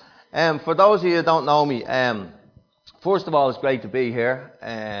For those of you who don't know me, first of all, it's great to be here.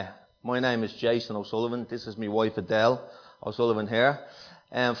 My name is Jason O Sullivan. This is my wife Adele O'Sullivan here.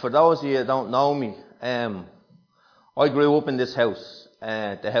 For those of you who don't know me, I grew up in this house,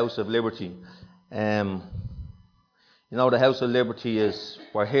 the House of Liberty. The House of Liberty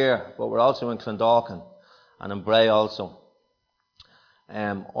we're here, but we're also in Clondalkin and in Bray also.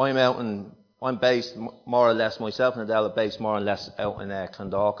 I'm based more or less, myself and Adele are based more or less out in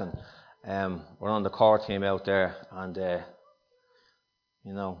Clondalkin. We're on the core team out there, and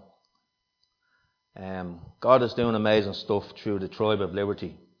God is doing amazing stuff through the Tribe of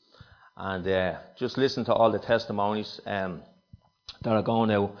Liberty. And just listen to all the testimonies that are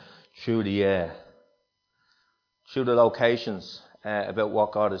going out through the locations about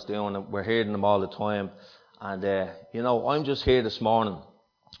what God is doing. We're hearing them all the time. And I'm just here this morning.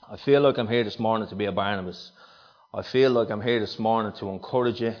 I feel like I'm here this morning to be a Barnabas. I feel like I'm here this morning to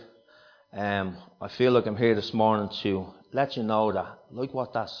encourage you. I feel like I'm here this morning to let you know that, like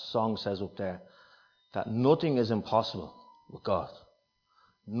what that song says up there, that nothing is impossible with God.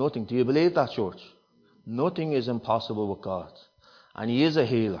 Nothing. Do you believe that, church? Nothing is impossible with God. And He is a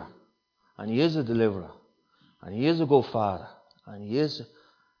healer. And He is a deliverer. And He is a good Father. And He's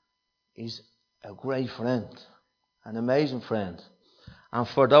a great friend. An amazing friend. And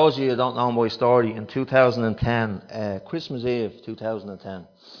for those of you who don't know my story, in 2010, Christmas Eve 2010,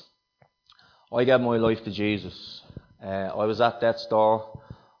 I gave my life to Jesus. I was at death's door.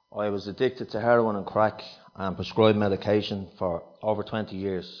 I was addicted to heroin and crack and prescribed medication for over 20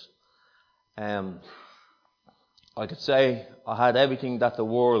 years. I could say I had everything that the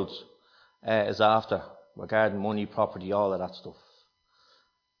world is after, regarding money, property, all of that stuff.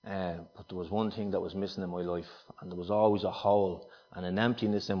 But there was one thing that was missing in my life, and there was always a hole and an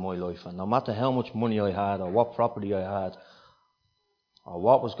emptiness in my life. And no matter how much money I had, or what property I had, or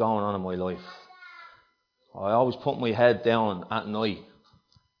what was going on in my life, I always put my head down at night,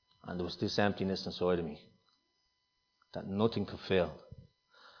 and there was this emptiness inside of me that nothing could fill.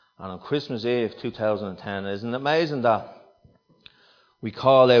 And on Christmas Eve 2010, isn't it amazing that we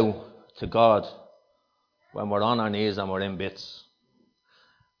call out to God when we're on our knees and we're in bits?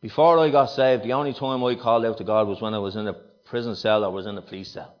 Before I got saved, the only time I called out to God was when I was in a prison cell or was in a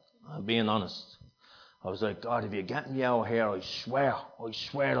police cell. I'm being honest. I was like, God, if you get me out of here, I swear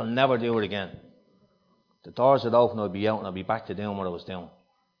I'll never do it again. The doors would open, I'd be out, and I'd be back to doing what I was doing.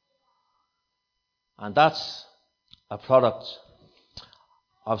 And that's a product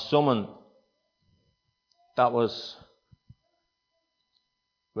of someone that was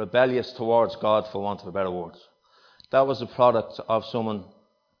rebellious towards God, for want of a better word. That was a product of someone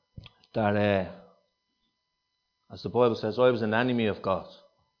that, as the Bible says, I was an enemy of God.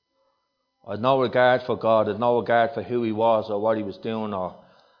 I had no regard for God, I had no regard for who He was or what He was doing, or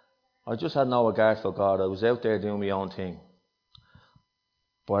I just had no regard for God. I was out there doing my own thing.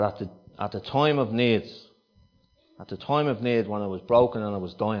 But at the time of need, when I was broken and I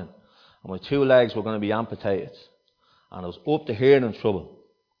was dying, and my two legs were going to be amputated, and I was up to here in trouble,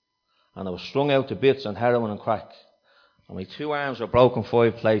 and I was strung out to bits on heroin and crack, and my two arms were broken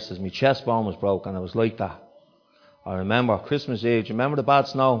 5 places, my chest bone was broken, I was like that. I remember Christmas Eve. Do you remember the bad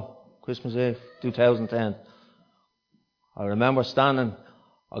snow? Christmas Eve 2010. I remember standing.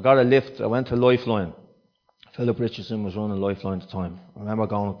 I got a lift. I went to Lifeline. Philip Richardson was running Lifeline at the time. I remember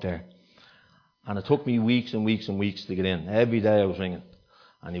going up there. And it took me weeks and weeks and weeks to get in. Every day I was ringing.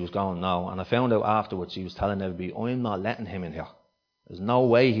 And he was going, no. And I found out afterwards, he was telling everybody, I'm not letting him in here. There's no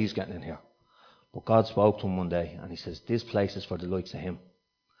way he's getting in here. But God spoke to him one day. And He says, this place is for the likes of him.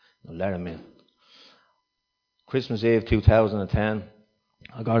 Now let him in. Christmas Eve 2010.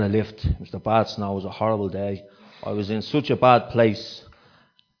 I got a lift. It was the bad snow. It was a horrible day. I was in such a bad place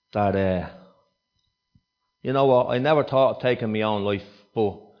that, I never thought of taking my own life,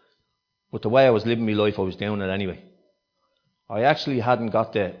 but the way I was living my life, I was doing it anyway. I actually hadn't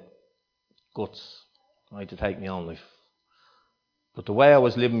got the guts to take my own life. But the way I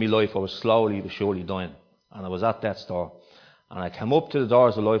was living my life, I was slowly but surely dying. And I was at death's door. And I came up to the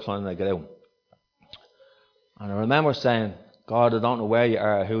doors of Lifeline and I got out. And I remember saying, God, I don't know where you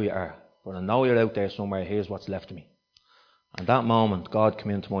are or who you are, but I know you're out there somewhere. Here's what's left of me. And that moment, God came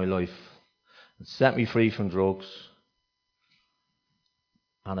into my life and set me free from drugs.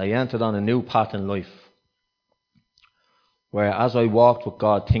 And I entered on a new path in life, where as I walked with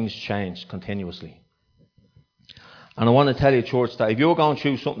God, things changed continuously. And I want to tell you, church, that if you're going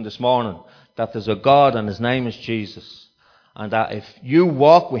through something this morning, that there's a God and His name is Jesus, and that if you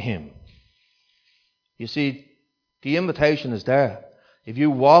walk with Him, you see, the invitation is there. If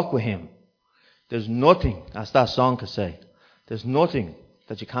you walk with Him, there's nothing, as that song could say, there's nothing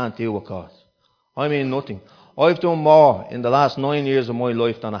that you can't deal with God. I mean nothing. I've done more in the last 9 years of my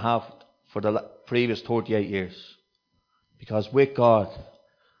life than I have for the previous 38 years. Because with God,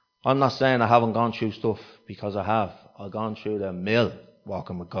 I'm not saying I haven't gone through stuff, because I have. I've gone through the mill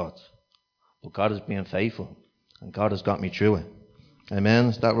walking with God. But God has been faithful, and God has got me through it. Amen.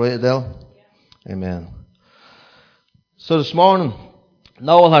 Is that right, Adele? Yeah. Amen. So this morning,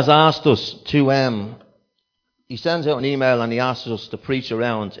 Noel has asked us to, he sends out an email and he asks us to preach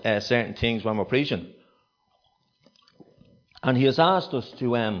around certain things when we're preaching. And he has asked us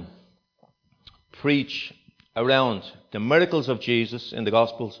to preach around the miracles of Jesus in the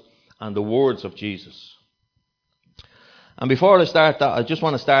Gospels and the words of Jesus. And before I start that, I just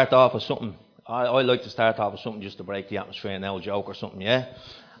want to start off with something. I like to start off with something just to break the atmosphere, an old joke or something, yeah?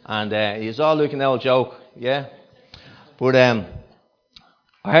 And he's all looking old joke, yeah? But I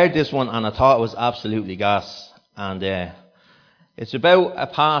heard this one and I thought it was absolutely gas. And it's about a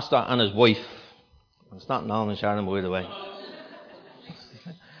pastor and his wife. It's not Nolan and Sharon, by the way.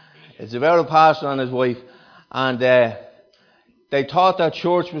 It's about a pastor and his wife. And they thought their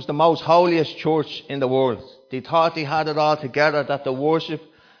church was the most holiest church in the world. They thought they had it all together, that the worship,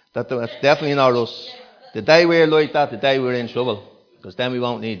 that's definitely not us. The day we're like that, the day we're in trouble. Because then we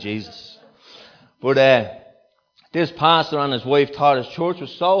won't need Jesus. But this pastor and his wife thought his church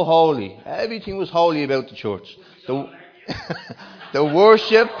was so holy. Everything was holy about the church. The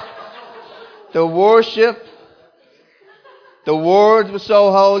worship, the word was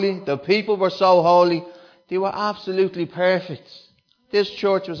so holy, the people were so holy. They were absolutely perfect. This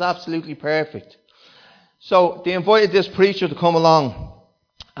church was absolutely perfect. So they invited this preacher to come along.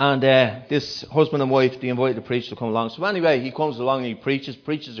 And this husband and wife, they invited the preacher to come along. So anyway, he comes along and he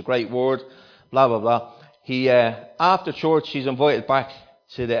preaches a great word, blah, blah, blah. He, after church, he's invited back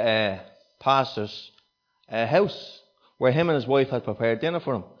to the pastor's house, where him and his wife had prepared dinner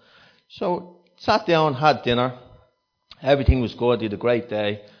for him. So, sat down, had dinner. Everything was good. He had a great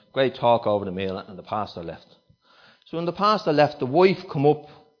day. Great talk over the meal, and the pastor left. So when the pastor left, the wife come up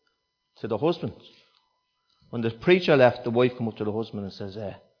to the husband. When the preacher left, the wife come up to the husband and says,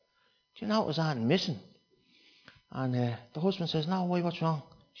 do you know what was that missing? And the husband says, no, why, what's wrong?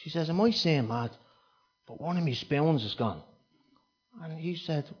 She says, am I saying mad? But one of my spoons is gone. And he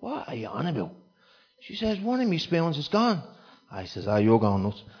said, what are you on about? She says, one of my spoons is gone. I says, you're going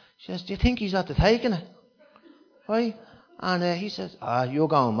nuts. She says, do you think he's at the taking it? Right? And he says, you're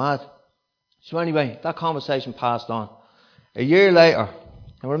going mad. So anyway, that conversation passed on. A year later,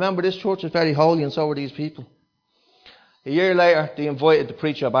 and remember, this church is very holy, and so were these people. A year later, they invited the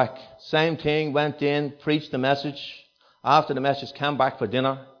preacher back. Same thing, went in, preached the message. After the message, came back for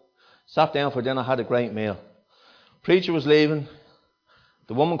dinner. Sat down for dinner, had a great meal. Preacher was leaving.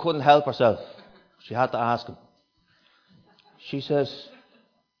 The woman couldn't help herself. She had to ask him. She says,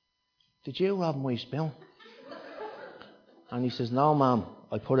 did you rob my spoon? And he says, no, ma'am,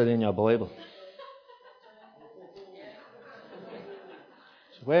 I put it in your Bible.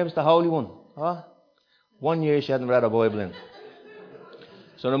 So where was the Holy One? Huh? 1 year she hadn't read her Bible in.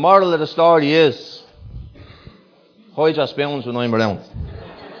 So the moral of the story is, hide your spoons when I'm around.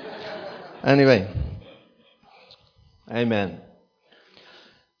 Anyway, amen.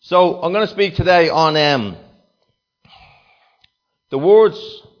 So I'm going to speak today on the words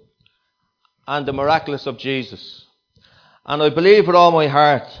and the miraculous of Jesus. And I believe with all my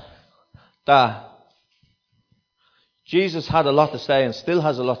heart that Jesus had a lot to say and still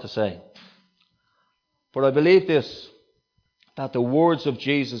has a lot to say. But I believe this, that the words of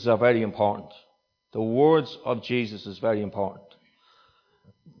Jesus are very important. The words of Jesus is very important.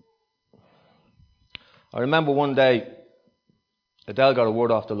 I remember one day, Adele got a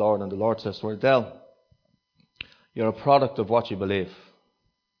word off the Lord, and the Lord says to her, Adele, you're a product of what you believe.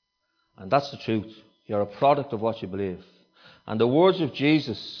 And that's the truth. You're a product of what you believe. And the words of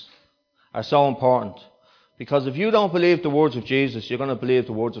Jesus are so important. Because if you don't believe the words of Jesus, you're going to believe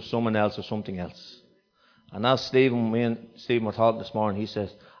the words of someone else or something else. And as me and Stephen were talking this morning, he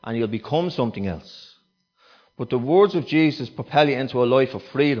says, and you'll become something else. But the words of Jesus propel you into a life of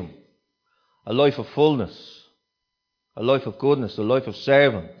freedom, a life of fullness, a life of goodness, a life of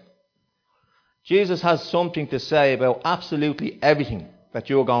serving. Jesus has something to say about absolutely everything that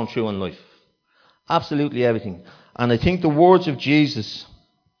you're going through in life. Absolutely everything. And I think the words of Jesus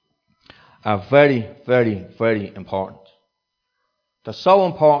are very, very, very important. They're so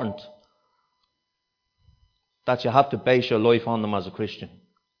important that you have to base your life on them as a Christian.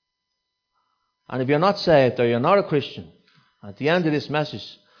 And if you're not saved or you're not a Christian, at the end of this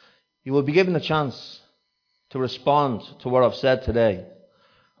message, you will be given a chance to respond to what I've said today.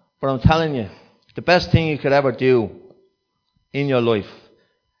 But I'm telling you, the best thing you could ever do in your life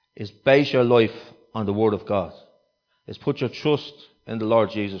is base your life on the Word of God. Is put your trust in the Lord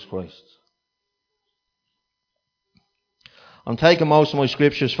Jesus Christ. I'm taking most of my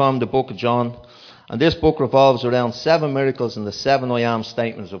scriptures from the book of John, and this book revolves around 7 miracles and the 7 I am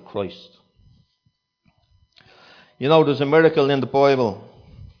statements of Christ. You know, there's a miracle in the Bible.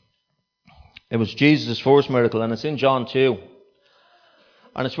 It was Jesus' first miracle, and it's in John 2.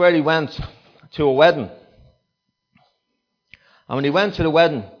 And it's where he went to a wedding. And when he went to the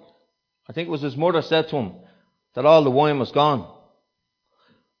wedding, I think it was his mother said to him that all the wine was gone.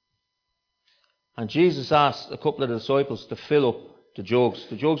 And Jesus asked a couple of the disciples to fill up the jugs.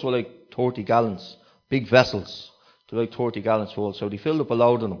 The jugs were like 30 gallons, big vessels. They were like 30 gallons full. So they filled up a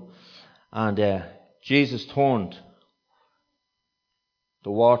load of them. And Jesus turned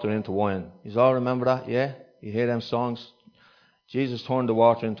the water into wine. You all remember that? Yeah? You hear them songs? Jesus turned the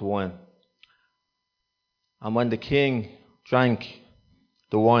water into wine. And when the king drank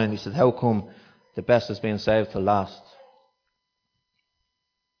the wine, he said, how come the best has been saved till last?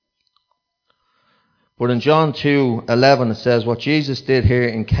 But in John 2:11 it says, what Jesus did here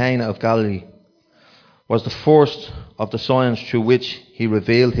in Cana of Galilee was the first of the signs through which he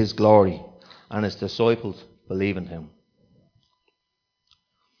revealed his glory, and his disciples believed in him.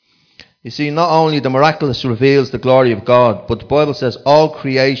 You see, not only the miraculous reveals the glory of God, but the Bible says all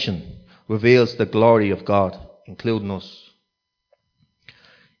creation reveals the glory of God, including us.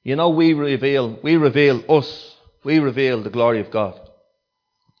 You know, we reveal us. We reveal the glory of God.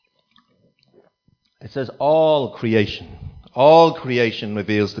 It says all creation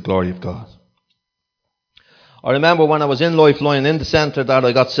reveals the glory of God. I remember when I was in Lifeline, in the centre that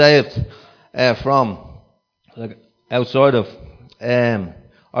I got saved from, like outside of,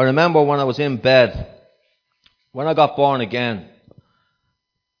 I remember when I was in bed, when I got born again,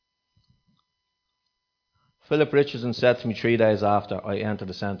 Philip Richardson said to me 3 days after I entered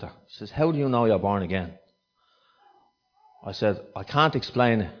the centre, he says, how do you know you're born again? I said, I can't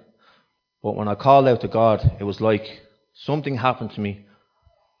explain it. But when I called out to God, it was like something happened to me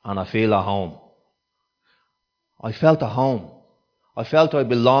and I feel at home. I felt at home. I felt I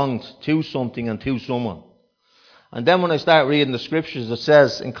belonged to something and to someone. And then when I start reading the scriptures, it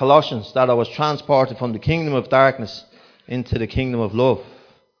says in Colossians that I was transported from the kingdom of darkness into the kingdom of love.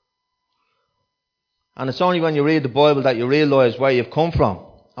 And it's only when you read the Bible that you realise where you've come from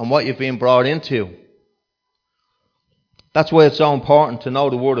and what you've been brought into. That's why it's so important to know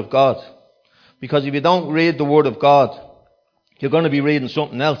the Word of God. Because if you don't read the Word of God, you're going to be reading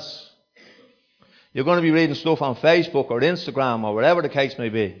something else. You're going to be reading stuff on Facebook or Instagram or wherever the case may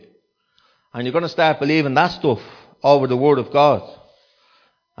be. And you're going to start believing that stuff over the Word of God.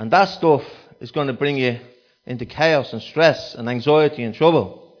 And that stuff is going to bring you into chaos and stress and anxiety and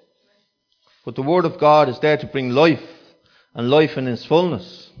trouble. But the Word of God is there to bring life, and life in its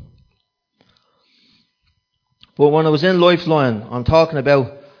fullness. But when I was in Lifeline, I'm talking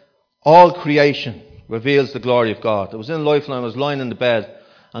about all creation reveals the glory of God. I was in Lifeline, I was lying in the bed,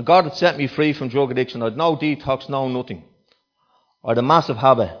 and God had set me free from drug addiction. I had no detox, no nothing. I had a massive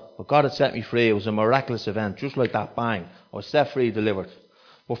habit, but God had set me free. It was a miraculous event, just like that, bang. I was set free, delivered.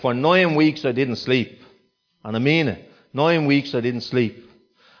 But for 9 weeks I didn't sleep. And I mean it. 9 weeks I didn't sleep.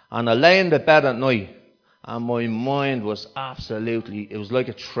 And I lay in the bed at night, and my mind was absolutely, it was like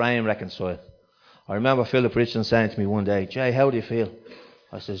a train wreck inside. I remember Philip Richardson saying to me one day, Jay, how do you feel?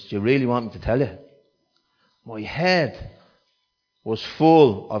 I says, do you really want me to tell you? My head was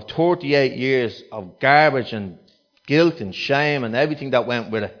full of 38 years of garbage and guilt and shame and everything that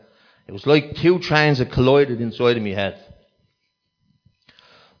went with it. It was like 2 trains had collided inside of my head.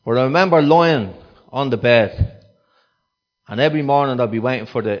 But I remember lying on the bed, and every morning I'd be waiting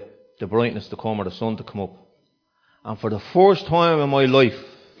for the brightness to come or the sun to come up. And for the first time in my life,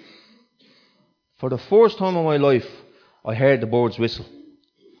 I heard the birds whistle.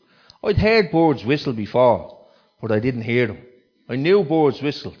 I'd heard birds whistle before, but I didn't hear them. I knew birds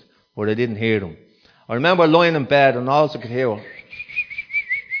whistled, but I didn't hear them. I remember lying in bed and all I could hear was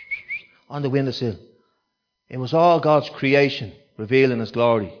on the windowsill. It was all God's creation revealing His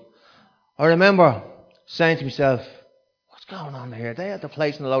glory. I remember saying to myself, what's going on here? They had to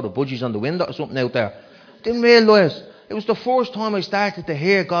placing a load of budgies on the window or something out there. Didn't realise it was the first time I started to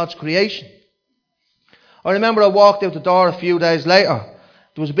hear God's creation. I remember I walked out the door a few days later.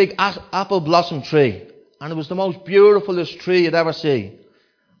 There was a big apple blossom tree, and it was the most beautifulest tree you'd ever see.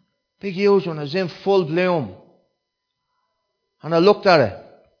 Big huge one. It was in full bloom. And I looked at it,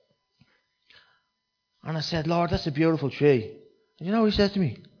 and I said, Lord, that's a beautiful tree. And you know what He said to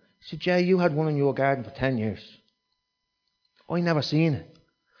me? He said, Jay, you had one in your garden for 10 years. I never seen it.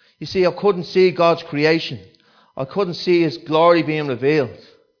 You see, I couldn't see God's creation. I couldn't see His glory being revealed.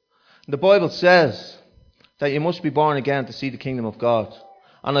 The Bible says that you must be born again to see the kingdom of God.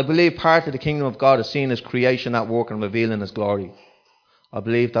 And I believe part of the kingdom of God is seeing His creation at work and revealing His glory. I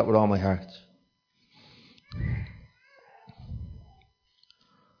believe that with all my heart.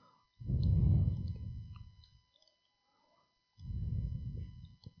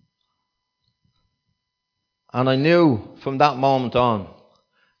 And I knew from that moment on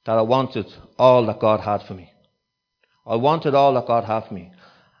that I wanted all that God had for me. I wanted all that God had for me.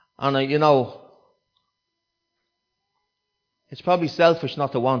 And it's probably selfish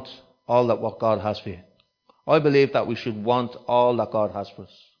not to want all that what God has for you. I believe that we should want all that God has for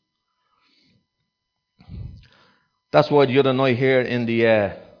us. That's why the other night here in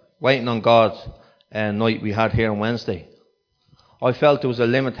the Waiting on God night we had here on Wednesday, I felt there was a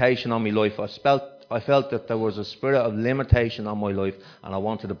limitation on my life. I felt that there was a spirit of limitation on my life, and I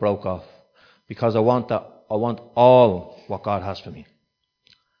wanted it broke off. Because I want all what God has for me.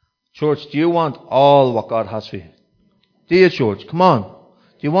 Church, do you want all what God has for you? Do you, church? Come on.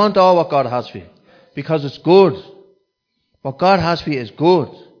 Do you want all what God has for you? Because it's good. What God has for you is good.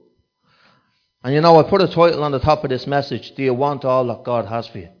 And I put a title on the top of this message. Do you want all that God has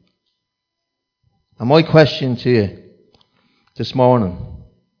for you? And my question to you this morning,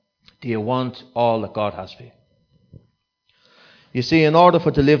 do you want all that God has for you? You see, in order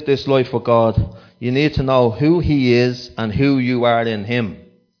to live this life with God, you need to know who He is and who you are in Him.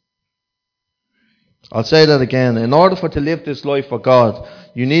 I'll say that again. In order to live this life for God,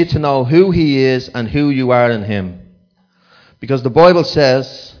 you need to know who He is and who you are in Him. Because the Bible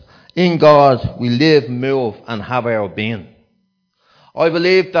says, in God we live, move and have our being. I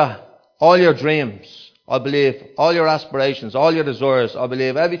believe that all your dreams, I believe all your aspirations, all your desires, I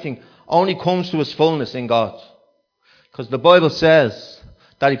believe everything only comes to its fullness in God. Because the Bible says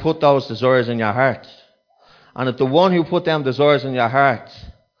that He put those desires in your heart. And if the one who put them desires in your heart,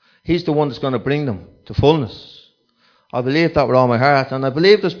 He's the one that's going to bring them to fullness. I believe that with all my heart. And I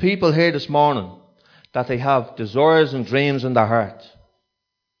believe there's people here this morning that they have desires and dreams in their heart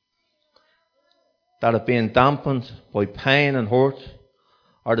that have been dampened by pain and hurt,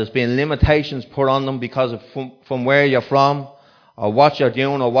 or there's been limitations put on them because of from where you're from, or what you're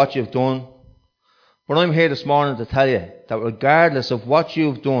doing, or what you've done. But I'm here this morning to tell you that regardless of what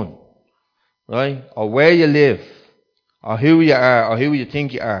you've done, right, or where you live, or who you are, or who you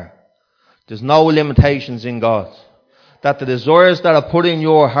think you are, there's no limitations in God. That the desires that are put in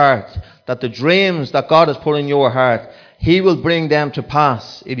your heart, that the dreams that God has put in your heart, He will bring them to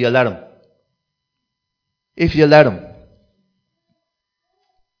pass if you let Him. If you let Him.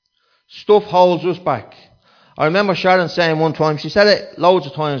 Stuff holds us back. I remember Sharon saying one time, she said it loads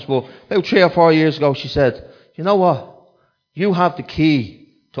of times, but about 3 or 4 years ago, she said, you know what? You have the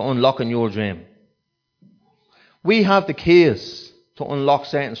key to unlocking your dream. We have the keys to unlock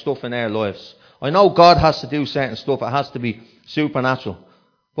certain stuff in our lives. I know God has to do certain stuff. It has to be supernatural.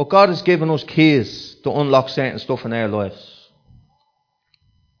 But God has given us keys to unlock certain stuff in our lives.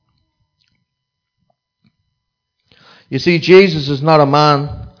 You see, Jesus is not a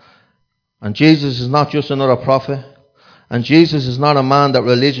man. And Jesus is not just another prophet. And Jesus is not a man that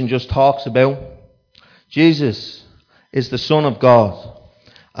religion just talks about. Jesus is the Son of God.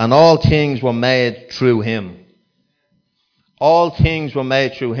 And all things were made through Him. All things were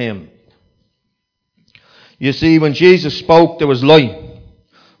made through Him. You see, when Jesus spoke, there was light.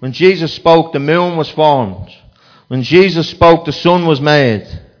 When Jesus spoke, the moon was formed. When Jesus spoke, the sun was made.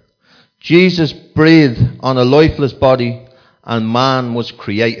 Jesus breathed on a lifeless body, and man was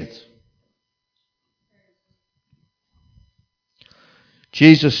created.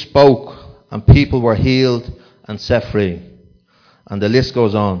 Jesus spoke, and people were healed and set free. And the list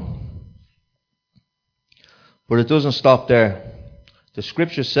goes on. But it doesn't stop there. The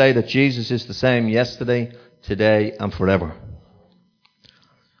scriptures say that Jesus is the same yesterday, today, and forever.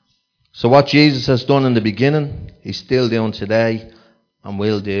 So what Jesus has done in the beginning, He's still doing today and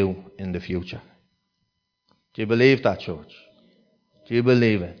will do in the future. Do you believe that, church? Do you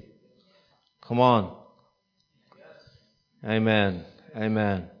believe it? Come on. Amen.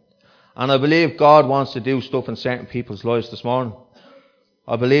 Amen. And I believe God wants to do stuff in certain people's lives this morning.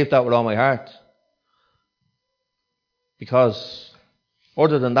 I believe that with all my heart. Because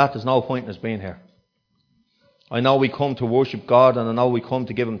other than that, there's no point in us being here. I know we come to worship God, and I know we come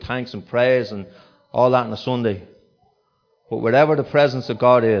to give Him thanks and praise and all that on a Sunday. But wherever the presence of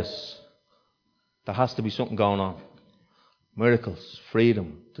God is, there has to be something going on. Miracles,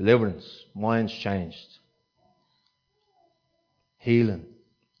 freedom, deliverance, minds changed, healing,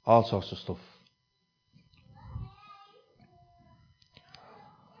 all sorts of stuff.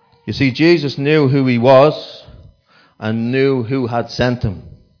 You see, Jesus knew who He was and knew who had sent Him.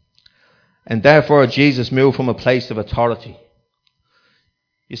 And therefore Jesus moved from a place of authority.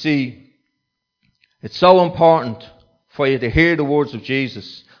 You see, it's so important for you to hear the words of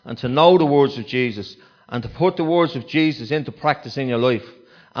Jesus and to know the words of Jesus and to put the words of Jesus into practice in your life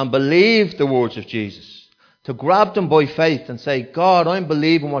and believe the words of Jesus. To grab them by faith and say, God, I'm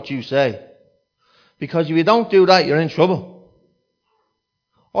believing what you say. Because if you don't do that, you're in trouble.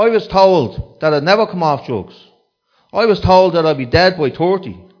 I was told that I'd never come off drugs. I was told that I'd be dead by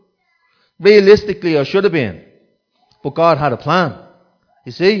 30. Realistically, I should have been. But God had a plan.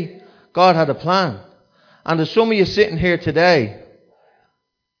 You see, God had a plan. And there's some of you sitting here today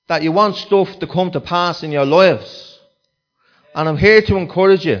that you want stuff to come to pass in your lives. And I'm here to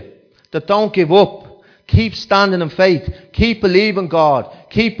encourage you that don't give up. Keep standing in faith. Keep believing God.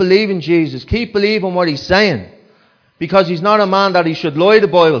 Keep believing Jesus. Keep believing what He's saying. Because He's not a man that He should lie, the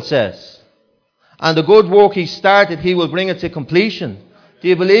Bible says. And the good work He started, He will bring it to completion. Do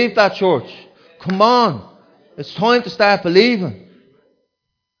you believe that, church? Come on. It's time to start believing.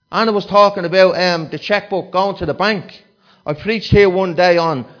 Anna was talking about the checkbook going to the bank. I preached here one day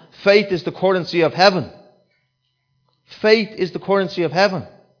on faith is the currency of heaven. Faith is the currency of heaven.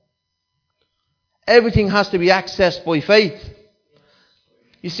 Everything has to be accessed by faith.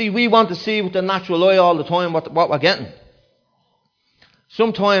 You see, we want to see with the natural eye all the time what we're getting.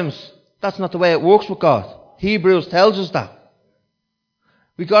 Sometimes that's not the way it works with God. Hebrews tells us that.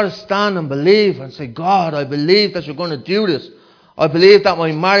 We've got to stand and believe and say, God, I believe that you're going to do this. I believe that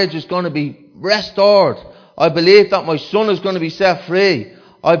my marriage is going to be restored. I believe that my son is going to be set free.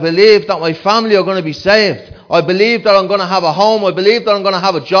 I believe that my family are going to be saved. I believe that I'm going to have a home. I believe that I'm going to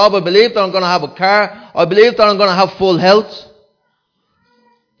have a job. I believe that I'm going to have a car. I believe that I'm going to have full health.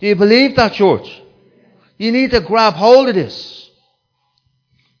 Do you believe that, church? You need to grab hold of this.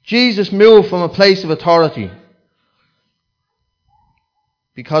 Jesus moved from a place of authority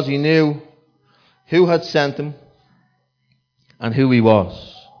because He knew who had sent Him and who He was.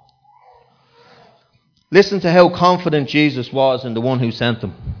 Listen to how confident Jesus was in the one who sent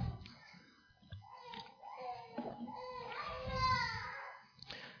Him.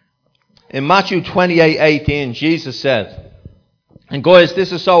 In Matthew 28:18, Jesus said, and guys,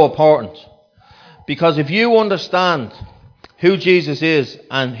 this is so important, because if you understand who Jesus is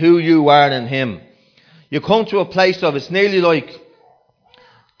and who you are in Him, you come to a place of, it's nearly like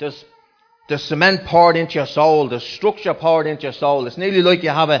there's cement poured into your soul, there's structure poured into your soul. It's nearly like you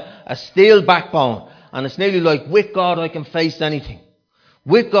have a steel backbone, and it's nearly like, with God I can face anything.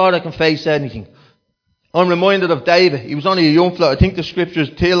 With God I can face anything. I'm reminded of David. He was only a young fella. I think the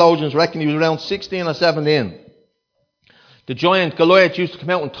scriptures, theologians reckon he was around 16 or 17. The giant Goliath used to come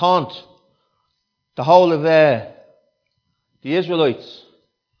out and taunt the whole of the Israelites.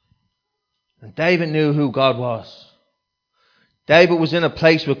 And David knew who God was. David was in a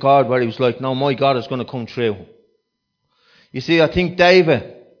place with God where he was like, no, my God is going to come true. You see, I think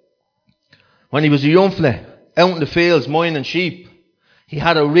David, when he was a young fella, out in the fields, minding sheep, he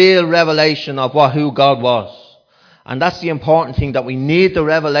had a real revelation of who God was. And that's the important thing, that we need the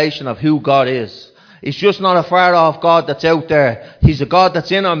revelation of who God is. He's just not a far off God that's out there. He's a God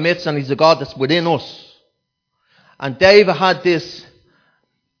that's in our midst, and He's a God that's within us. And David had this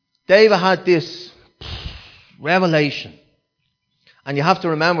revelation. And you have to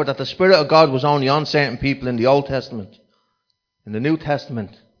remember that the Spirit of God was only on certain people in the Old Testament. In the New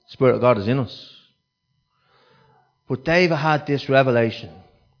Testament, the Spirit of God is in us. But David had this revelation.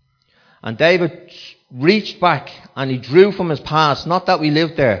 And David reached back and he drew from his past. Not that we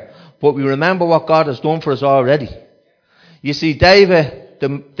lived there, but we remember what God has done for us already. You see, David,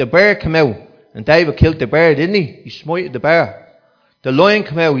 the bear came out, and David killed the bear, didn't he? He smited the bear. The lion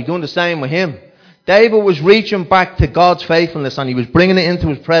came out, he done the same with him. David was reaching back to God's faithfulness, and he was bringing it into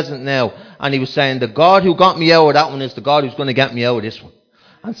his present now. And he was saying, the God who got me out of that one is the God who's going to get me out of this one.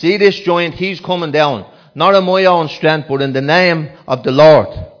 And see this giant, he's coming down. Not in my own strength, but in the name of the Lord.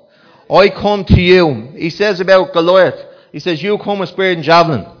 I come to you. He says about Goliath, he says, you come with spear and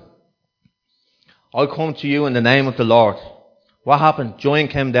javelin. I come to you in the name of the Lord. What happened? Giant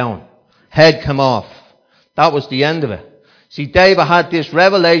came down. Head came off. That was the end of it. See, David had this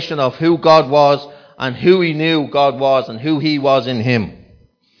revelation of who God was and who he knew God was and who He was in him.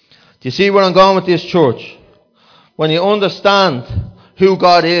 Do you see where I'm going with this, church? When you understand who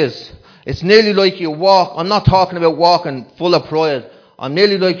God is, it's nearly like you walk. I'm not talking about walking full of pride. I'm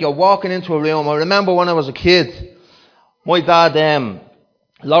nearly like you're walking into a room. I remember when I was a kid, my dad, a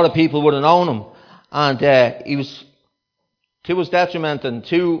lot of people would have known him. And he was, to his detriment and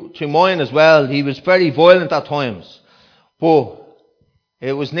to mine as well, he was very violent at times. But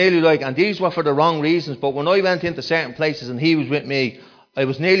it was nearly like, and these were for the wrong reasons, but when I went into certain places and he was with me, it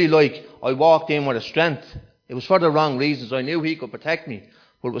was nearly like I walked in with a strength. It was for the wrong reasons. I knew he could protect me,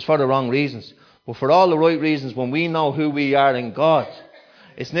 but it was for the wrong reasons. But for all the right reasons, when we know who we are in God,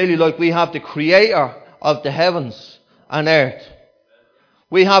 it's nearly like we have the creator of the heavens and earth.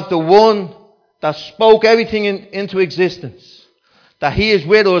 We have the one that spoke everything into existence. That he is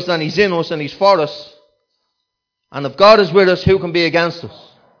with us and he's in us and he's for us. And if God is with us, who can be against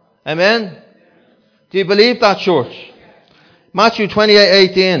us? Amen? Do you believe that, church? Matthew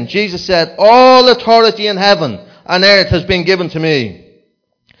 28:18, Jesus said, all authority in heaven and earth has been given to me.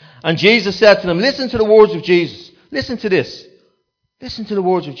 And Jesus said to them, listen to the words of Jesus. Listen to this. Listen to the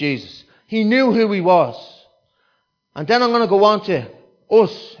words of Jesus. He knew who he was. And then I'm going to go on to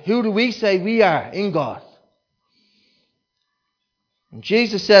us. Who do we say we are in God? And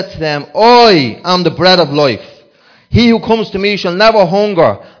Jesus said to them, I am the bread of life. He who comes to me shall never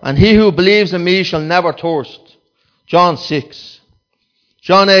hunger, and he who believes in me shall never thirst. John 6.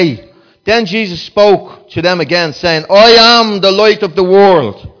 John 8. Then Jesus spoke to them again, saying, I am the light of the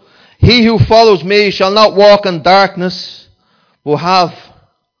world. He who follows me shall not walk in darkness, but have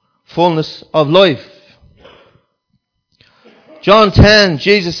fullness of life. John 10,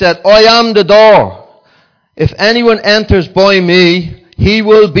 Jesus said, I am the door. If anyone enters by me, he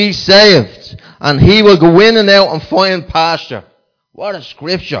will be saved, and he will go in and out and find pasture. What a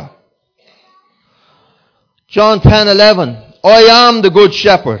scripture. John 10:11, I am the good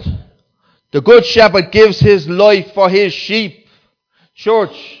shepherd. The good shepherd gives his life for his sheep.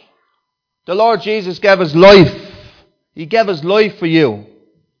 Church, the Lord Jesus gave his life. He gave his life for you.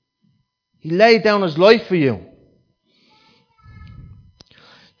 He laid down his life for you.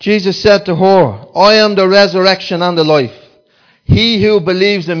 Jesus said to her, I am the resurrection and the life. He who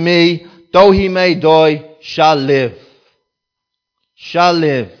believes in me, though he may die, shall live. Shall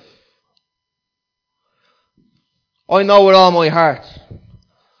live. I know with all my heart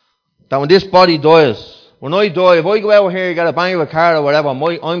that when this body dies, when I die, if I go out here, get a bang of a car or whatever,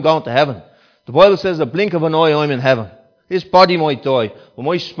 I'm going to heaven. The Bible says the blink of an eye, I'm in heaven. This body might die, but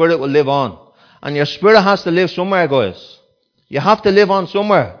my spirit will live on. And your spirit has to live somewhere, guys. You have to live on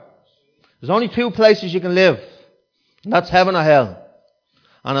somewhere. There's only two places you can live. And that's heaven or hell.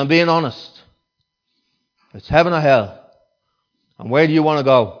 And I'm being honest. It's heaven or hell. And where do you want to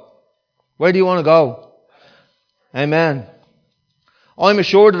go? Where do you want to go? Amen. I'm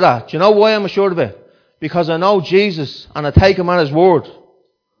assured of that. Do you know why I'm assured of it? Because I know Jesus and I take him at his word.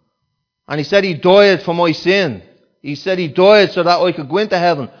 And he said he died for my sin. He said he died so that I could go into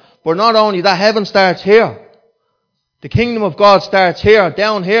heaven. But not only that, heaven starts here. The kingdom of God starts here,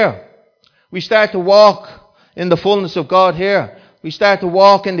 down here. We start to walk in the fullness of God here. We start to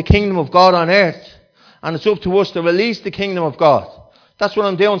walk in the kingdom of God on earth. And it's up to us to release the kingdom of God. That's what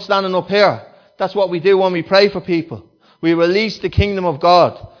I'm doing standing up here. That's what we do when we pray for people. We release the kingdom of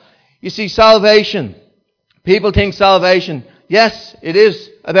God. You see, salvation. People think salvation, yes, it is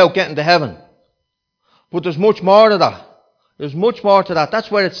about getting to heaven. But there's much more to that. There's much more to that.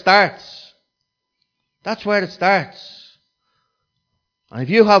 That's where it starts. That's where it starts. And if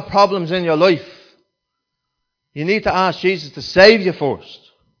you have problems in your life, you need to ask Jesus to save you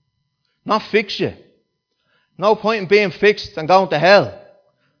first. Not fix you. No point in being fixed and going to hell.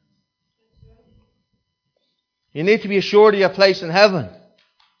 You need to be assured of your place in heaven.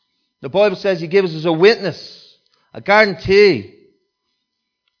 The Bible says he gives us a witness, a guarantee.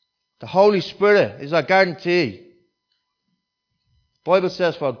 The Holy Spirit is our guarantee. The Bible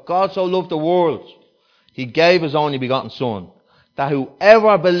says, for God so loved the world, he gave his only begotten Son, that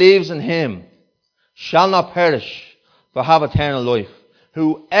whoever believes in him shall not perish, but have eternal life.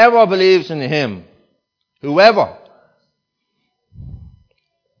 Whoever believes in him, whoever.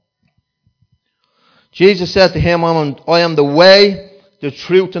 Jesus said to him, I am the way, the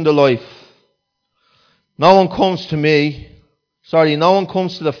truth, and the life. No one comes to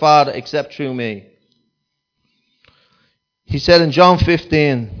the Father except through me. He said in John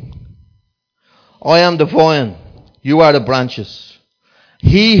 15, I am the vine, you are the branches.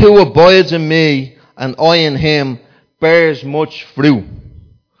 He who abides in me and I in him bears much fruit.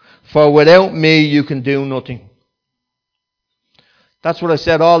 For without me you can do nothing. That's what I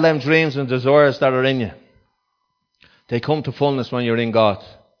said, all them dreams and desires that are in you. They come to fullness when you're in God.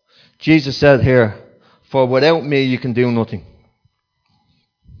 Jesus said here, for without me you can do nothing.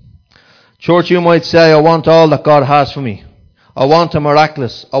 Church, you might say, I want all that God has for me. I want the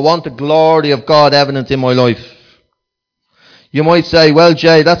miraculous. I want the glory of God evident in my life. You might say, well,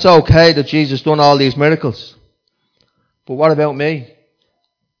 Jay, that's okay that Jesus done all these miracles. But what about me?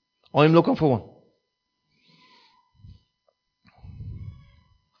 I'm looking for one.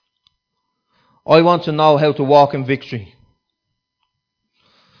 I want to know how to walk in victory.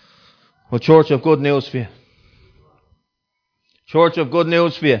 Well, church, I've good news for you. Church, I've good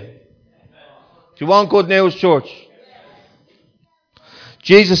news for you. Do you want good news, church?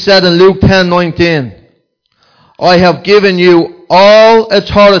 Jesus said in Luke 10:19, I have given you all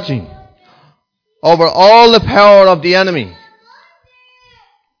authority over all the power of the enemy.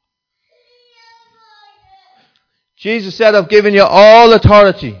 Jesus said, I've given you all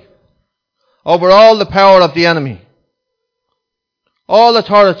authority over all the power of the enemy. All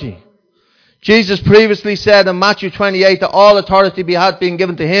authority. Jesus previously said in Matthew 28 that all authority had been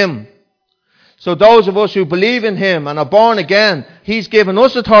given to him. So those of us who believe in him and are born again, he's given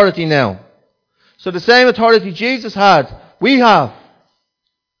us authority now. So the same authority Jesus had, we have.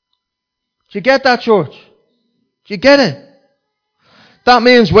 Do you get that, church? Do you get it? That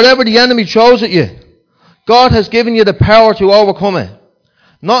means whatever the enemy throws at you, God has given you the power to overcome it.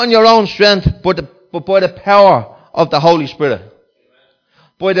 Not in your own strength, but by the power of the Holy Spirit.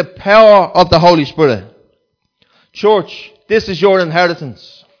 By the power of the Holy Spirit. Church, this is your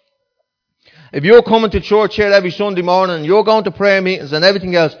inheritance. If you're coming to church here every Sunday morning and you're going to prayer meetings and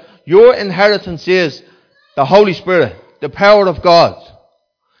everything else, your inheritance is the Holy Spirit, the power of God,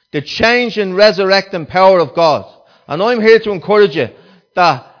 the change and resurrecting power of God. And I'm here to encourage you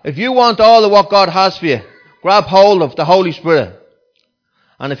that if you want all of what God has for you, grab hold of the Holy Spirit.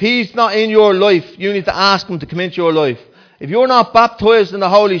 And if he's not in your life, you need to ask him to come into your life. If you're not baptized in the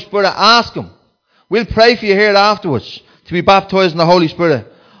Holy Spirit, ask him. We'll pray for you here afterwards to be baptized in the Holy Spirit.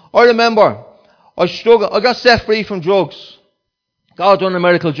 I remember I got set free from drugs. God done a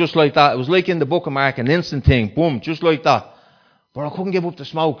miracle just like that. It was like in the book of Mark, an instant thing. Boom, just like that. But I couldn't give up the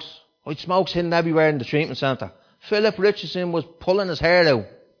smokes. I had smokes hidden everywhere in the treatment centre. Philip Richardson was pulling his hair out.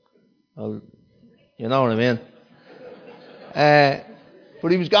 Well, you know what I mean.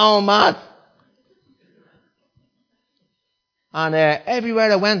 But he was going mad. And everywhere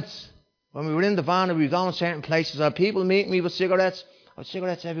I went, when we were in the van and we were going certain places, I had people meeting me with cigarettes. I had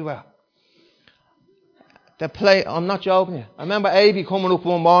cigarettes everywhere. I'm not joking you. I remember Avey coming up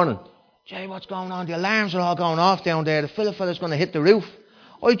one morning. Jay, what's going on? The alarms are all going off down there. The fella's going to hit the roof.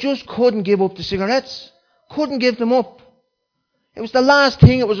 I just couldn't give up the cigarettes. Couldn't give them up. It was the last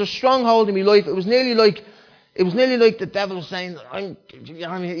thing. It was a stronghold in my life. It was nearly like the devil was saying, I'm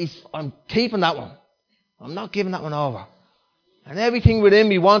keeping that one. I'm not giving that one over. And everything within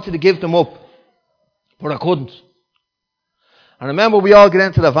me wanted to give them up. But I couldn't. And I remember we all got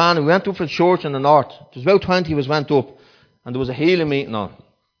into the van and we went up for church in the north. There was about 20 of us went up and there was a healing meeting on.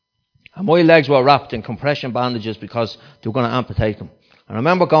 And my legs were wrapped in compression bandages because they were going to amputate them. And I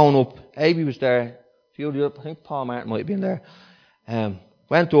remember going up. Avey was there. A few of the other, I think Paul Martin might have been there.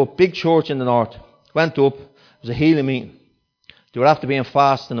 Went up, big church in the north. Went up. It was a healing meeting. They were after being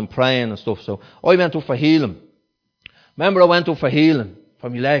fasting and praying and stuff. So I went up for healing. Remember I went up for healing for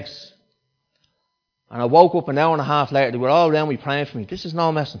my legs. And I woke up an hour and a half later. They were all around me praying for me. This is no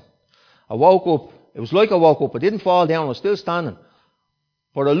messing. I woke up. It was like I woke up. I didn't fall down. I was still standing.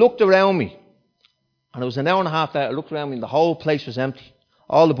 But I looked around me. And it was an hour and a half later. I looked around me and the whole place was empty.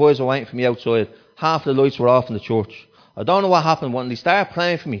 All the boys were waiting for me outside. Half the lights were off in the church. I don't know what happened. When they started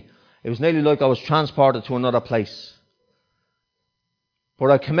praying for me, it was nearly like I was transported to another place. But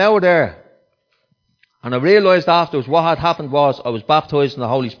I came out of there. And I realised afterwards what had happened was I was baptised in the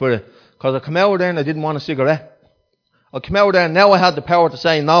Holy Spirit. Because I came out of there and I didn't want a cigarette. I came out of there and now I had the power to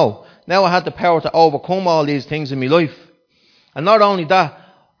say no. Now I had the power to overcome all these things in my life. And not only that,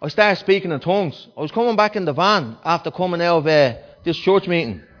 I started speaking in tongues. I was coming back in the van after coming out of this church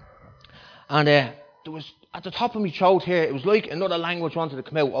meeting. And there was, at the top of my throat here, it was like another language wanted to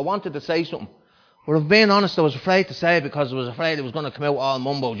come out. I wanted to say something. But if being honest, I was afraid to say it because I was afraid it was going to come out all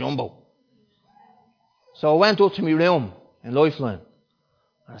mumbo jumbo. So I went up to my room in Lifeline.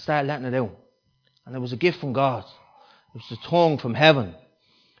 And I started letting it out. And it was a gift from God. It was a tongue from heaven.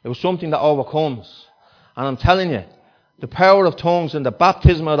 It was something that overcomes. And I'm telling you, the power of tongues and the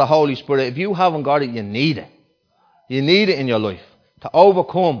baptism of the Holy Spirit, if you haven't got it, you need it. You need it in your life to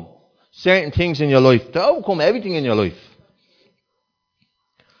overcome certain things in your life, to overcome everything in your life.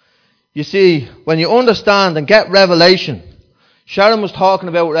 You see, when you understand and get revelation, Sharon was talking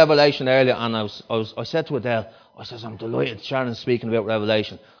about revelation earlier, and I said to Adele, I says, I'm delighted Sharon's speaking about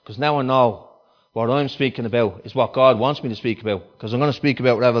revelation, because now I know what I'm speaking about is what God wants me to speak about, because I'm going to speak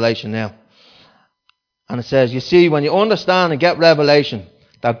about revelation now. And it says, you see, when you understand and get revelation,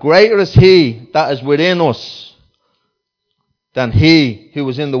 that greater is He that is within us than he who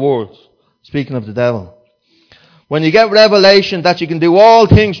was in the world. Speaking of the devil. When you get revelation that you can do all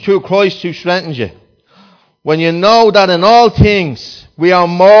things through Christ who strengthens you. When you know that in all things we are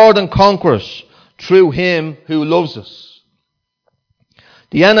more than conquerors through Him who loves us.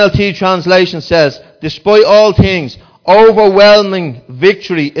 The NLT translation says, despite all things, overwhelming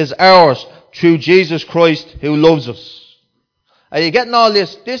victory is ours through Jesus Christ who loves us. Are you getting all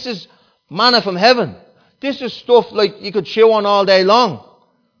this? This is manna from heaven. This is stuff like you could chew on all day long.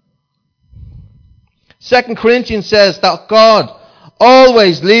 2 Corinthians says that God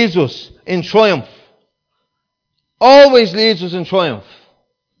always leads us in triumph. Always leads us in triumph.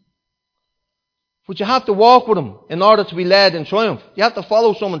 But you have to walk with him in order to be led in triumph. You have to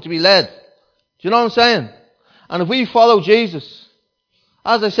follow someone to be led. Do you know what I'm saying? And if we follow Jesus,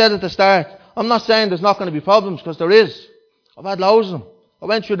 as I said at the start, I'm not saying there's not going to be problems, because there is. I've had loads of them. I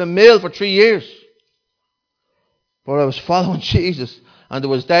went through the mill for 3 years. But I was following Jesus. And there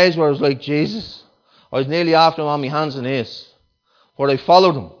was days where I was like, Jesus, I was nearly after him on my hands and knees. But I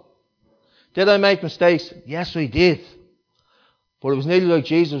followed him. Did I make mistakes? Yes, I did. But it was nearly like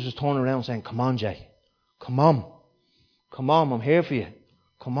Jesus was turning around saying, come on, Jay. Come on. Come on, I'm here for you.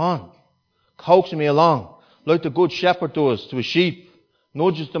 Come on. Coaxing me along. Like the good shepherd does to his sheep.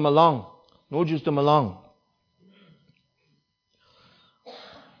 Nudges them along. Nudges them along.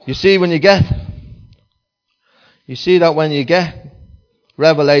 You see that when you get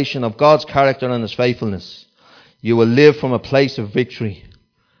revelation of God's character and his faithfulness, you will live from a place of victory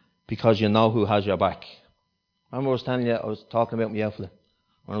because you know who has your back. Remember I was telling you, I was talking about my fella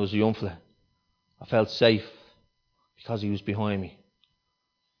when I was a young fella. I felt safe because he was behind me.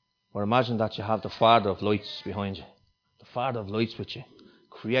 Or imagine that you have the Father of lights behind you. The Father of lights with you.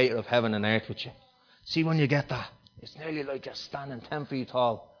 Creator of heaven and earth with you. See, when you get that, it's nearly like you're standing 10 feet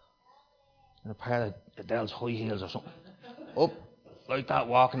tall in a pair of Adele's high heels or something. Up like that,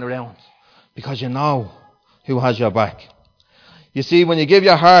 walking around. Because you know who has your back. You see, when you give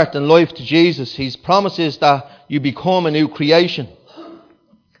your heart and life to Jesus, His promises that you become a new creation.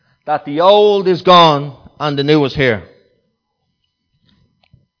 That the old is gone and the new is here.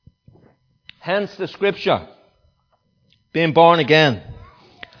 Hence the scripture, being born again.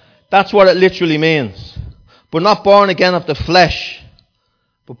 That's what it literally means. But not born again of the flesh,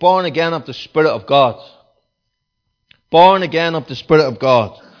 but born again of the Spirit of God. Born again of the Spirit of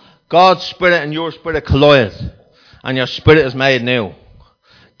God. God's Spirit and your spirit collide, and your spirit is made new.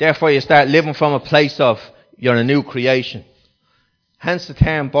 Therefore you start living from a place of you're a new creation. Hence the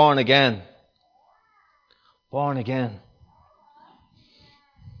term born again. Born again.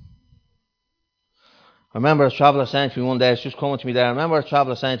 I remember a traveller saying to me one day, it's just coming to me there. I remember a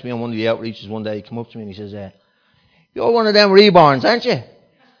traveller saying to me on one of the outreaches one day, he came up to me and he says, you're one of them reborns, aren't you?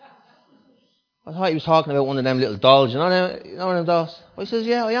 I thought he was talking about one of them little dolls. You know one of them dolls? I says,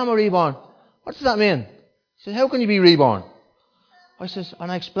 yeah, I am a reborn. What does that mean? He says, how can you be reborn? I says, and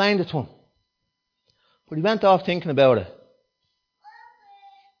I explained it to him. But he went off thinking about it.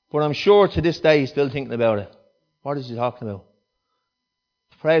 But I'm sure to this day he's still thinking about it. What is he talking about?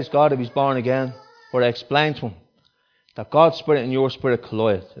 Praise God if he's born again. But I explained to him that God's Spirit and your spirit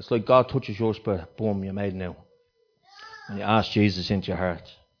collide. It's like God touches your spirit. Boom, you're made new. And you ask Jesus into your heart.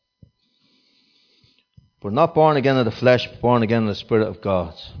 But not born again of the flesh, but born again of the Spirit of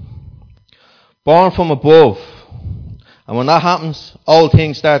God. Born from above. And when that happens, old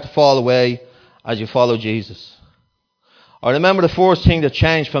things start to fall away as you follow Jesus. I remember the first thing that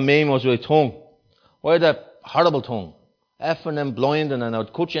changed for me was my tongue. I had a horrible tongue. Effing and blinding, and I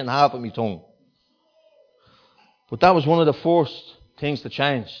would cut you in half with my tongue. But that was one of the first things that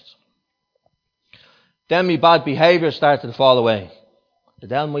changed. Then my bad behaviour started to fall away.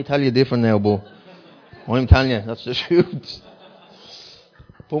 Adele might tell you different now, but I'm telling you, that's the truth.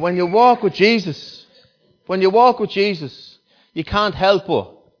 But when you walk with Jesus, you can't help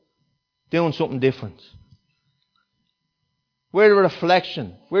but doing something different. We're a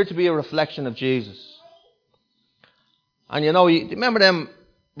reflection. We're to be a reflection of Jesus. And you know, remember them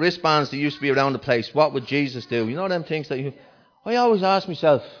wristbands that used to be around the place? What would Jesus do? You know them things that I always ask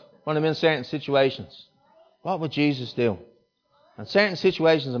myself when I'm in certain situations, what would Jesus do? And certain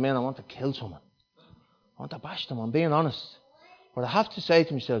situations I'm in, I want to kill someone. I want to bash them, I'm being honest. But I have to say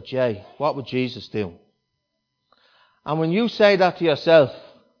to myself, Jay, what would Jesus do? And when you say that to yourself,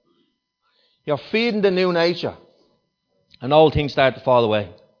 you're feeding the new nature. And old things start to fall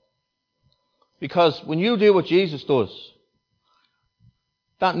away. Because when you do what Jesus does,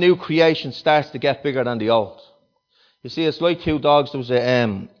 that new creation starts to get bigger than the old. You see, it's like two dogs. There was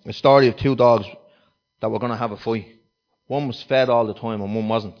a story of two dogs that were going to have a fight. One was fed all the time and one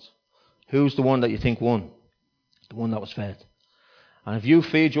wasn't. Who's the one that you think won? The one that was fed. And if you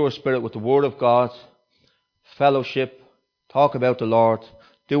feed your spirit with the Word of God, fellowship, talk about the Lord,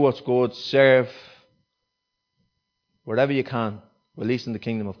 do what's good, serve, wherever you can, releasing the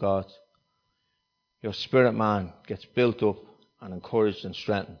kingdom of God, your spirit man gets built up and encouraged and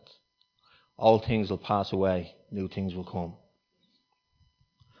strengthened. Old things will pass away, new things will come.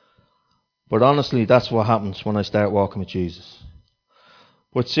 But honestly, that's what happens when I start walking with Jesus.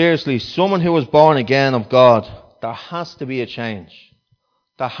 But seriously, someone who was born again of God, there has to be a change.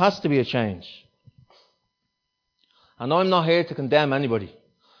 There has to be a change. And I'm not here to condemn anybody.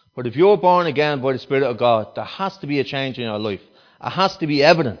 But if you're born again by the Spirit of God, there has to be a change in your life. It has to be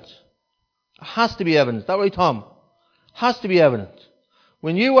evident. It has to be evident. Is that right, Tom? It has to be evident.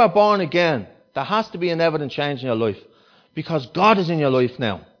 When you are born again, there has to be an evident change in your life. Because God is in your life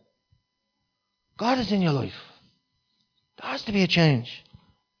now. God is in your life. There has to be a change.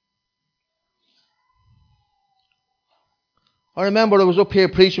 I remember I was up here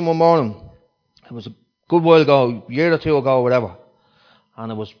preaching one morning. It was a good while ago, a year or two ago, whatever.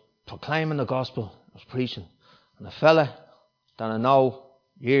 And I was proclaiming the gospel. I was preaching. And a fella that I know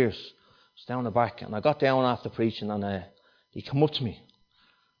years was down the back. And I got down after preaching and he came up to me.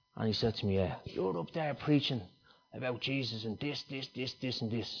 And he said to me, you're up there preaching about Jesus and this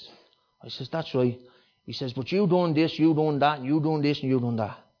and this. I says, that's right. He says, but you done this, you done that, you done this and you done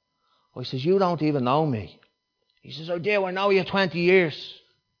that. I says, you don't even know me. He says, I do, I know you 20 years.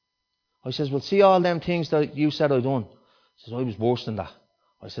 I says, well, see all them things that you said I done. He says, I was worse than that.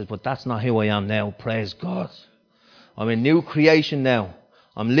 I says, but that's not who I am now, praise God. I'm a new creation now.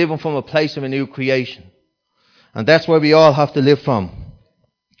 I'm living from a place of a new creation. And that's where we all have to live from.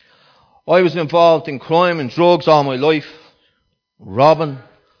 I was involved in crime and drugs all my life. Robbing.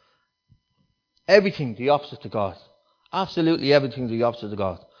 Everything the opposite to God. Absolutely everything the opposite to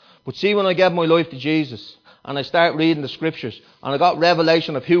God. But see, when I gave my life to Jesus and I start reading the scriptures and I got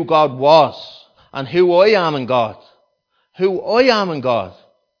revelation of who God was and who I am in God. Who I am in God.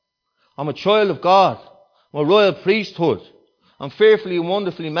 I'm a child of God. I'm a royal priesthood. I'm fearfully and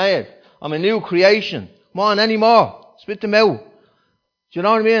wonderfully made. I'm a new creation. Come on, any more? Spit them out. Do you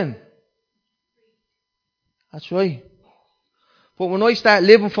know what I mean? That's right. But when I start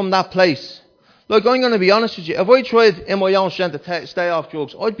living from that place, like I'm going to be honest with you, if I tried in my own strength to stay off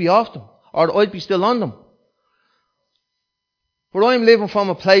drugs, I'd be off them. Or I'd be still on them. But I'm living from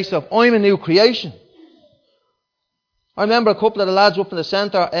a place of, I'm a new creation. I remember a couple of the lads up in the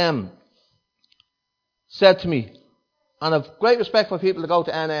centre said to me, and I've great respect for people that go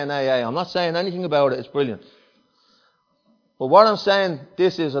to NNAA. I'm not saying anything about it, it's brilliant. But what I'm saying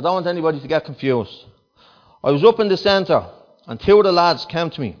this is, I don't want anybody to get confused. I was up in the centre, and two of the lads came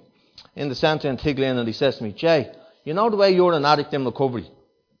to me in the centre in Tiglin, and he says to me, Jay, you know the way you're an addict in recovery?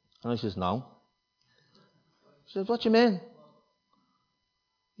 And I says, no. He says, what do you mean?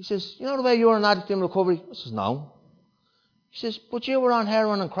 He says, you know the way you're an addict in recovery? I says, no. He says, but you were on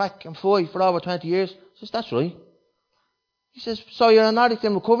heroin and crack and five for over 20 years. I says, that's right. He says, so you're an addict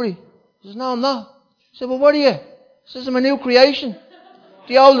in recovery? He says, no, I'm not. He said, well, what are you? He says, I'm a new creation.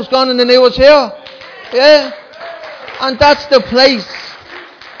 The old is gone and the new is here. Yeah. And that's the place.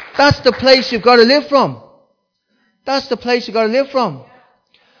 That's the place you've got to live from. That's the place you've got to live from.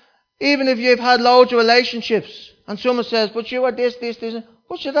 Even if you've had loads of relationships and someone says, but you are this.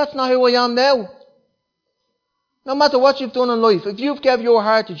 But sure, that's not who I am now. No matter what you've done in life, if you've given your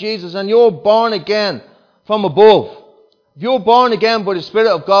heart to Jesus and you're born again from above, if you're born again by the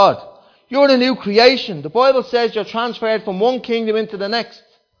Spirit of God, you're a new creation. The Bible says you're transferred from one kingdom into the next.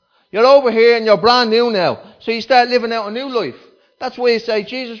 You're over here and you're brand new now. So you start living out a new life. That's why you say,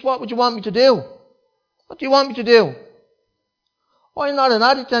 Jesus, what would you want me to do? What do you want me to do? I'm not an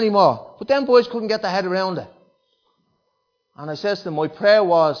addict anymore. But them boys couldn't get their head around it. And I says to them, my prayer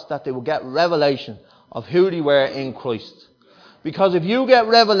was that they would get revelation of who they were in Christ. Because if you get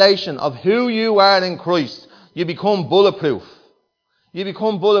revelation of who you are in Christ, you become bulletproof. You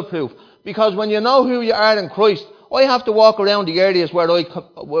become bulletproof. Because when you know who you are in Christ, I have to walk around the areas where I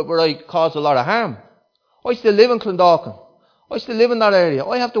cause a lot of harm. I still live in Clondalkin. I still live in that area.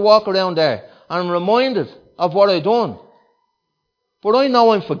 I have to walk around there and I'm reminded of what I've done. But I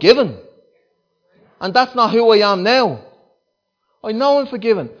know I'm forgiven. And that's not who I am now. I know I'm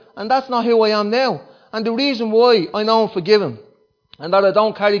forgiven. And that's not who I am now. And the reason why I know I'm forgiven and that I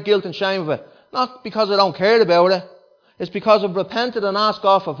don't carry guilt and shame of it, not because I don't care about it, it's because I've repented and asked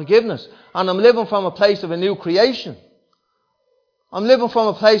God for forgiveness. And I'm living from a place of a new creation. I'm living from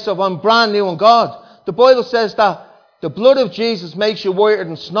a place of I'm brand new in God. The Bible says that the blood of Jesus makes you whiter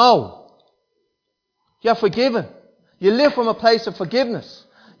than snow. You're forgiven. You live from a place of forgiveness.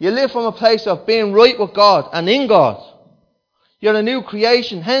 You live from a place of being right with God and in God. You're a new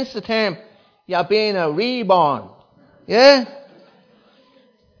creation. Hence the term, you're being a reborn. Yeah?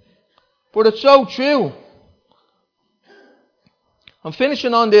 But it's so true. I'm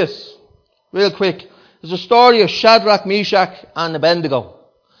finishing on this real quick. is the story of Shadrach, Meshach, and Abednego.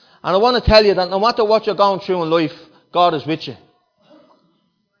 And I want to tell you that no matter what you're going through in life, God is with you.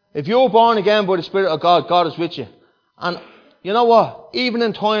 If you're born again by the Spirit of God, God is with you. And you know what? Even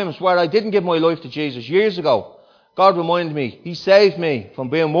in times where I didn't give my life to Jesus years ago, God reminded me, He saved me from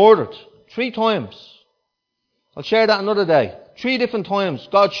being murdered 3 times. I'll share that another day. 3 different times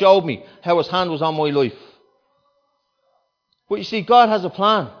God showed me how His hand was on my life. But you see, God has a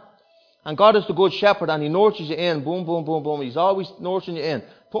plan. And God is the good shepherd, and He nurtures you in. Boom, boom, boom, boom. He's always nurturing you in.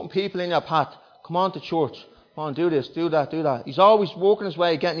 Putting people in your path. Come on to church. Come on, do this, do that, do that. He's always working His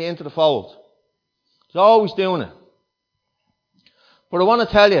way, getting you into the fold. He's always doing it. But I want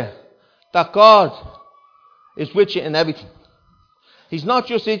to tell you that God is with you in everything. He's not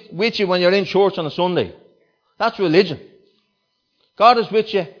just with you when you're in church on a Sunday. That's religion. God is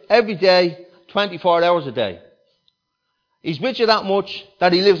with you every day, 24 hours a day. He's with you that much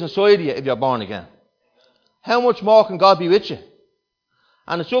that He lives inside of you if you're born again. How much more can God be with you?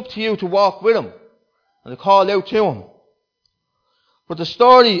 And it's up to you to walk with Him and to call out to Him. But the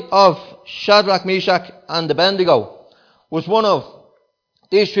story of Shadrach, Meshach, and Abednego was one of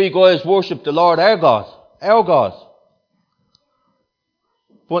these 3 guys worshipped the Lord our God. Our God.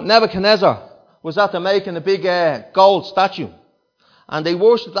 But Nebuchadnezzar was after making a big gold statue. And they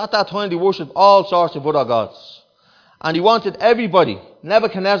worshipped, at that time, they worshipped all sorts of other gods. And he wanted everybody.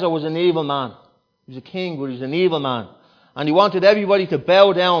 Nebuchadnezzar was an evil man. He was a king, but he was an evil man. And he wanted everybody to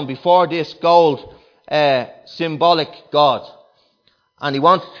bow down before this gold symbolic god. And he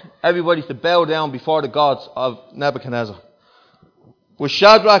wanted everybody to bow down before the gods of Nebuchadnezzar. But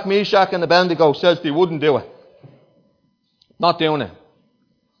Shadrach, Meshach, and Abednego says they wouldn't do it. Not doing it.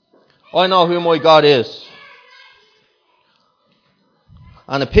 I know who my God is.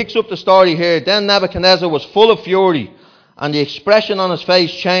 And it picks up the story here. Then Nebuchadnezzar was full of fury, and the expression on his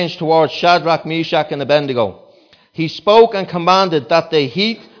face changed towards Shadrach, Meshach, and Abednego. He spoke and commanded that they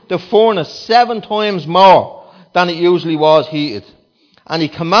heat the furnace 7 times more than it usually was heated. And he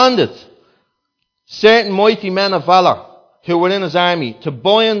commanded certain mighty men of valor who were in his army to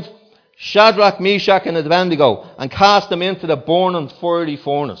bind Shadrach, Meshach, and Abednego and cast them into the burning fiery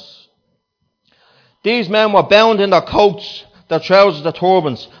furnace. These men were bound in their coats, their trousers, their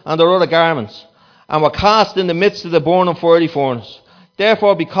turbans, and their other garments, and were cast in the midst of the burning fiery furnace.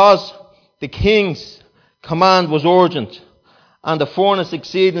 Therefore, because the king's command was urgent, and the furnace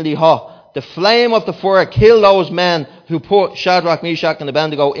exceedingly hot, the flame of the fire killed those men who put Shadrach, Meshach, and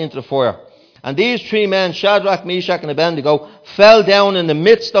Abednego into the fire. And these 3 men, Shadrach, Meshach, and Abednego, fell down in the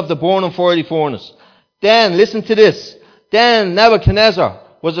midst of the burning fiery furnace. Then, listen to this, then Nebuchadnezzar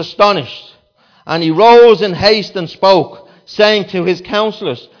was astonished, and he rose in haste and spoke, saying to his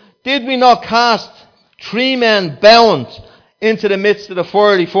counselors, did we not cast 3 men bound into the midst of the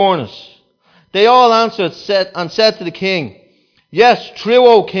fiery furnace? They all answered and said to the king, yes, true,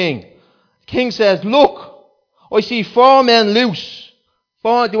 O king. The king says, look, I see 4 men loose.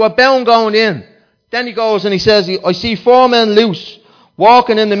 They were bound going in. Then he goes and he says, I see 4 men loose,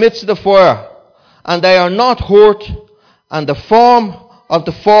 walking in the midst of the fire, and they are not hurt, and the form of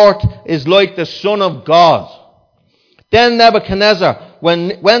the 4th is like the Son of God. Then Nebuchadnezzar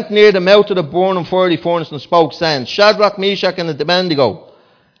went near the mouth of the burning fiery furnace and spoke, saying, Shadrach, Meshach, and Abednego,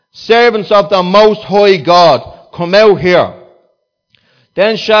 servants of the Most High God, come out here.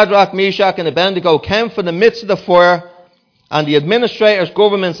 Then Shadrach, Meshach, and Abednego came from the midst of the fire, and the administrators,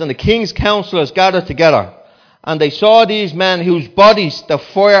 governments, and the king's counselors gathered together. And they saw these men whose bodies the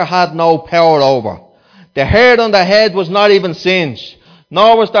fire had no power over. The hair on their head was not even singed,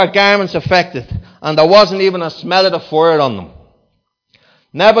 nor was their garments affected, and there wasn't even a smell of the fire on them.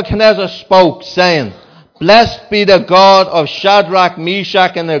 Nebuchadnezzar spoke, saying, blessed be the God of Shadrach,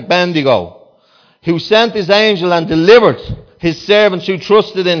 Meshach, and Abednego, who sent his angel and delivered his servants who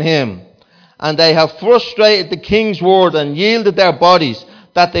trusted in him. And they have frustrated the king's word and yielded their bodies,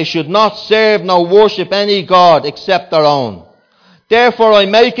 that they should not serve nor worship any god except their own. Therefore I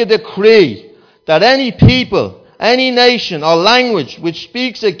make a decree that any people, any nation or language which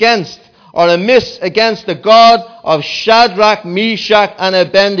speaks against or amiss against the God of Shadrach, Meshach, and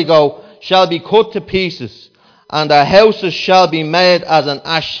Abednego shall be cut to pieces, and their houses shall be made as an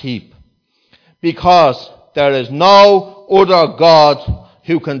ash heap, because there is no other God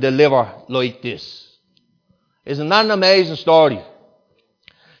who can deliver like this. Isn't that an amazing story?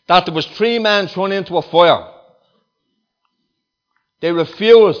 That there was 3 men thrown into a fire. They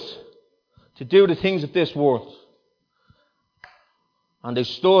refused to do the things of this world. And they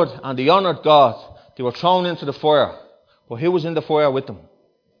stood and they honoured God. They were thrown into the fire. But who was in the fire with them?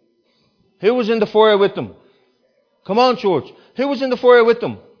 Who was in the fire with them? Come on, church. Who was in the fire with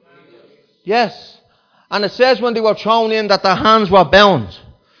them? Yes. And it says when they were thrown in that their hands were bound.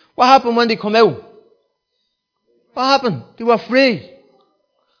 What happened when they come out? What happened? They were free.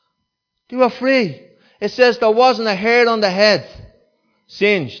 They were free. It says there wasn't a hair on the head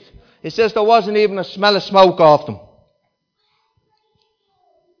singed. It says there wasn't even a smell of smoke off them.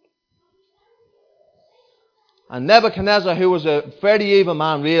 And Nebuchadnezzar, who was a very evil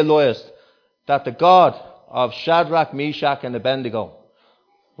man, realized that the God of Shadrach, Meshach and Abednego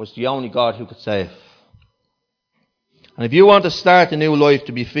was the only God who could save. And if you want to start a new life,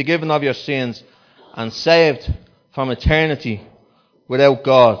 to be forgiven of your sins and saved from eternity without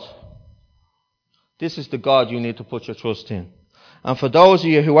God, this is the God you need to put your trust in. And for those of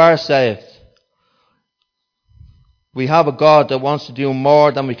you who are saved, we have a God that wants to do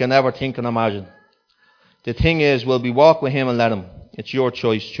more than we can ever think and imagine. The thing is, will we walk with him and let him? It's your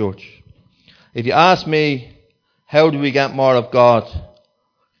choice, church. If you ask me, how do we get more of God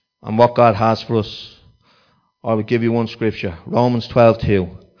and what God has for us, I will give you one scripture, Romans 12:2.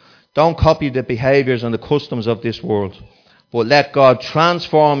 Don't copy the behaviours and the customs of this world, but let God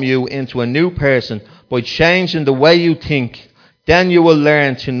transform you into a new person by changing the way you think. Then you will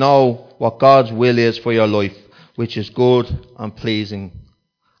learn to know what God's will is for your life, which is good and pleasing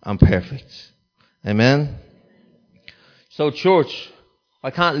and perfect. Amen? So church,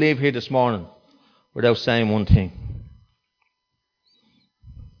 I can't leave here this morning without saying one thing.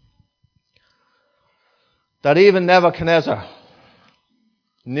 That even Nebuchadnezzar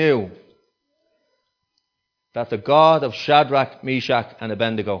knew that the God of Shadrach, Meshach and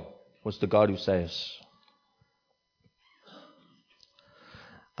Abednego was the God who saves.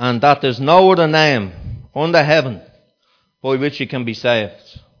 And that there's no other name under heaven by which you can be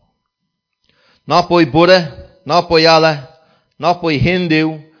saved. Not by Buddha, not by Allah, not by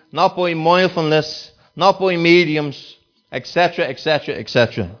Hindu, not by mindfulness, not by mediums, etc., etc.,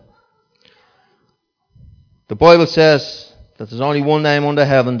 etc. The Bible says that there's only one name under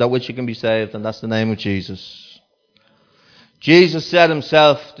heaven that which you can be saved, and that's the name of Jesus. Jesus said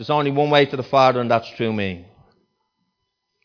himself, there's only one way to the Father, and that's through me.